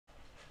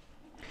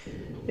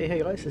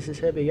Hey guys, this is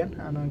Herbie again,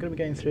 and I'm going to be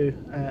going through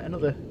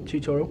another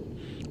tutorial.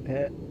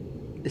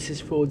 This is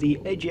for the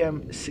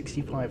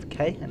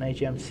AGM-65K and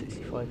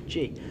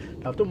AGM-65G.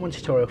 Now I've done one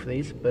tutorial for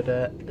these, but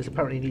there's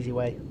apparently an easy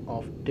way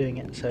of doing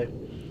it, so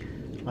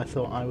I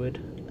thought I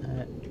would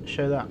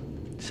show that.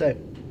 So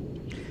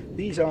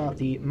these are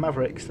the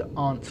Mavericks that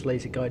aren't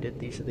laser guided.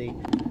 These are the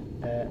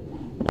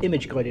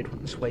image guided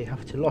ones, where you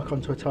have to lock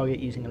onto a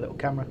target using a little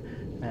camera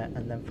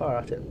and then fire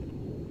at it.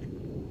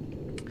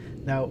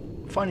 Now,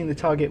 finding the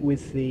target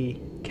with the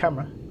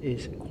camera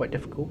is quite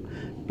difficult,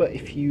 but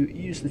if you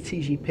use the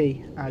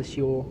TGP as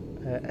your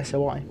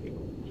SOI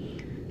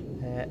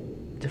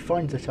to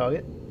find the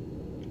target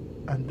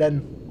and then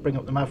bring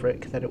up the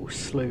Maverick, then it will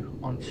slew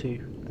onto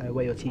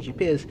where your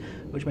TGP is,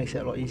 which makes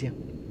it a lot easier.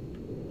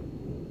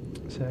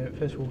 So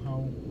first of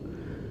all,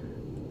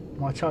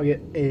 my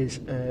target is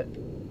a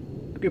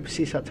group of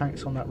CSAT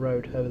tanks on that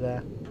road over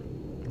there,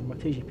 and my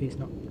TGP is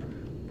not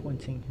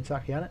pointing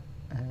exactly at it.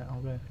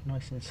 I'll go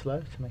nice and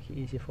slow to make it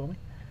easier for me.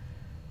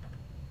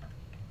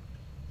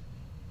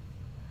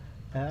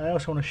 And I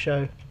also want to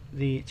show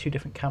the two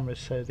different cameras,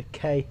 so the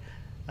K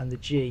and the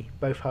G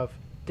both have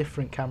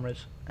different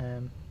cameras.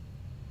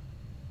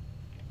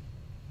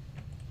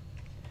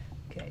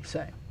 Okay,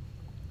 so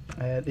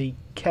the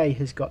K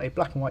has got a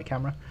black and white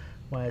camera,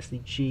 whereas the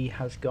G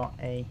has got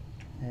a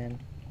an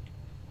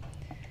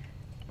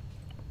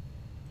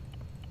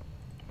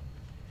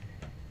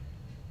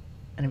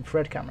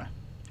infrared camera.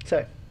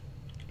 So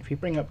if you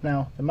bring up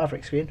now the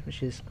Maverick screen,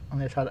 which is on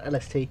the other side of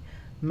LST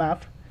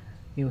Mav,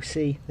 you'll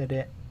see that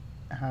it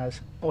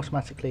has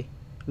automatically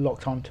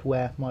locked on to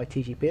where my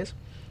TGP is.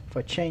 If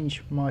I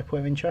change my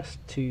point of interest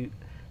to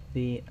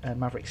the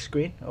Maverick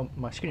screen, or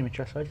my screen of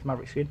interest, sorry, the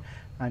Maverick screen,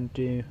 and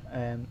do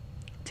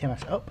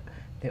TMS up,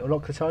 it will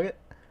lock the target,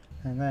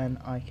 and then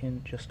I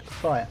can just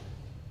fire.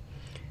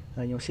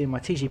 And you'll see my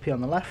TGP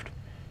on the left,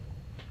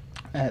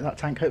 that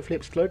tank hopefully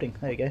exploding.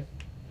 There you go.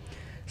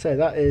 So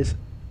that is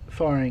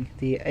firing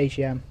the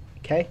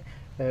AGM-K,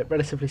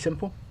 relatively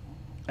simple.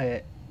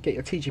 Get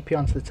your TGP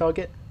onto the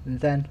target and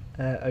then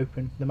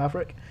open the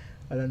Maverick,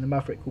 and then the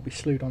Maverick will be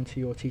slewed onto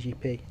your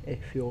TGP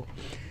if your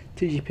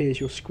TGP is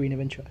your screen of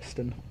interest.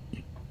 And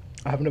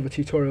I have another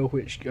tutorial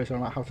which goes on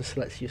about how to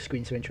select your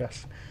screens of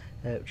interest,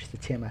 which is the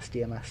TMS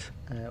DMS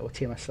or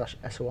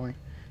TMS/SOI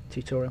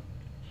tutorial.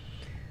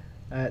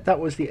 That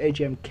was the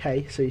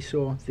AGM-K, so you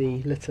saw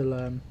the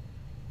little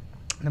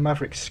the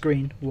Maverick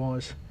screen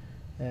was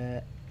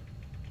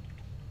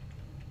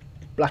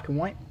black and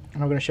white,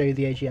 and I'm going to show you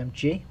the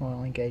AGM-G while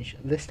I engage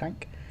this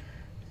tank.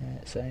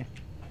 So I'll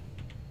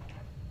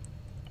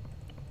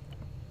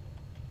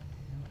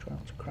try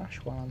not to crash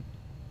while I'm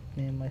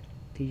near my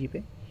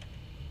TGP.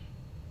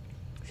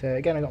 So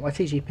again, I got my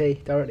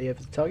TGP directly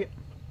over the target.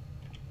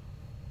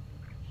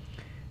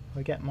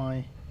 I get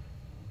my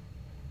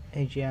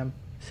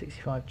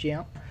AGM-65G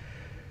out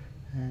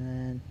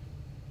and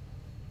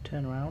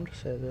turn around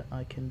so that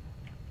I can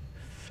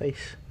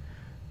face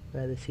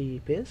where the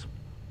TGP is.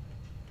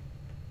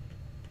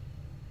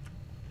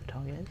 The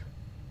target is.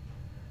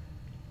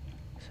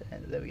 So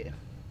there we go.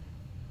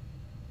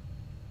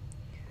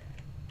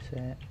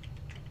 So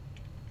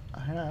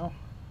I now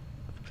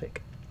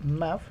click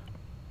Mav.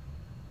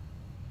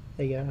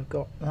 There you go. I've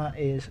got that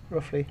is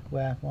roughly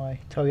where my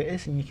target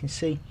is, and you can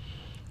see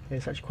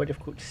it's actually quite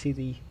difficult to see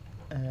the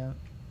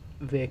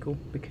vehicle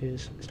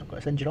because it's not got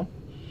its engine on.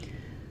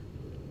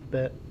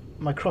 But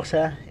my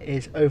crosshair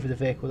is over the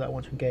vehicle that I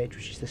want to engage,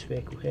 which is this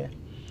vehicle here.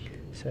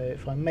 So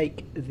if I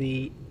make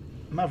the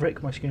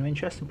Maverick my screen of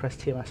interest and press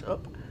TMS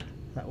up,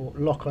 that will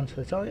lock onto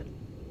the target.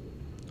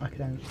 I can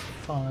then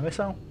fire my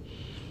missile.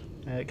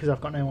 Because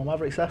I've got no more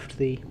Mavericks left,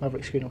 the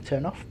Maverick screen will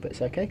turn off, but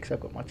it's okay because I've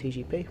got my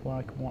TGP where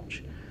I can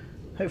watch,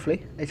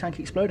 hopefully, a tank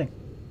exploding.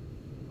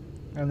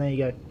 And there you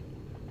go.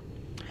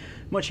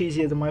 Much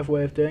easier than my other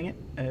way of doing it,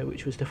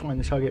 which was to find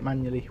the target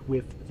manually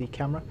with the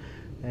camera.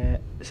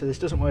 So this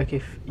doesn't work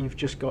if you've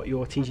just got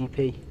your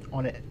TGP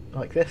on it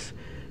like this.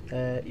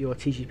 Your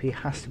TGP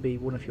has to be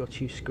one of your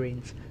two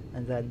screens,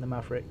 and then the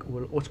Maverick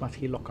will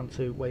automatically lock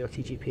onto where your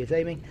TGP is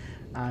aiming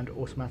and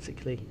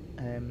automatically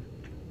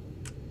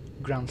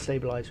ground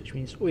stabilize, which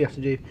means all you have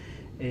to do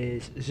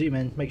is zoom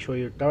in, make sure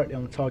you're directly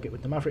on the target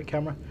with the Maverick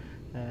camera,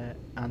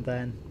 and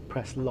then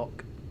press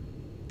lock.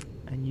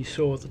 And you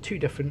saw the two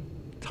different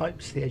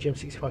types, the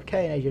AGM-65K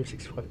and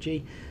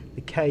AGM-65G,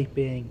 the K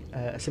being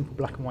a simple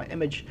black and white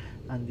image,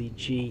 and the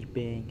G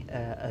being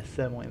a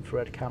thermal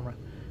infrared camera,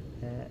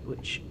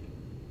 which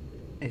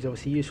is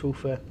obviously useful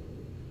for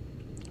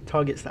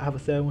targets that have a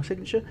thermal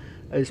signature,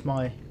 as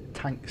my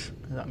tanks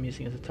that I'm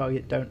using as a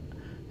target don't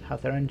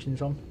have their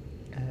engines on.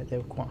 They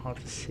were quite hard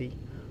to see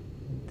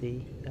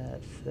the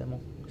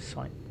thermal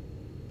sight.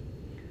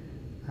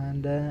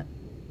 And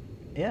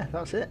yeah,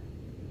 that's it.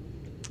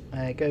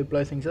 Go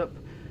blow things up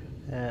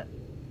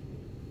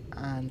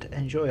and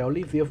enjoy. I'll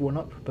leave the other one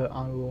up, but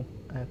I will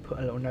put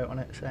a little note on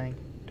it saying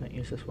don't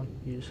use this one,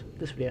 use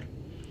this video.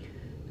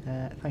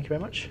 Thank you very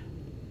much,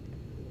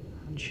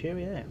 and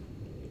cheerio.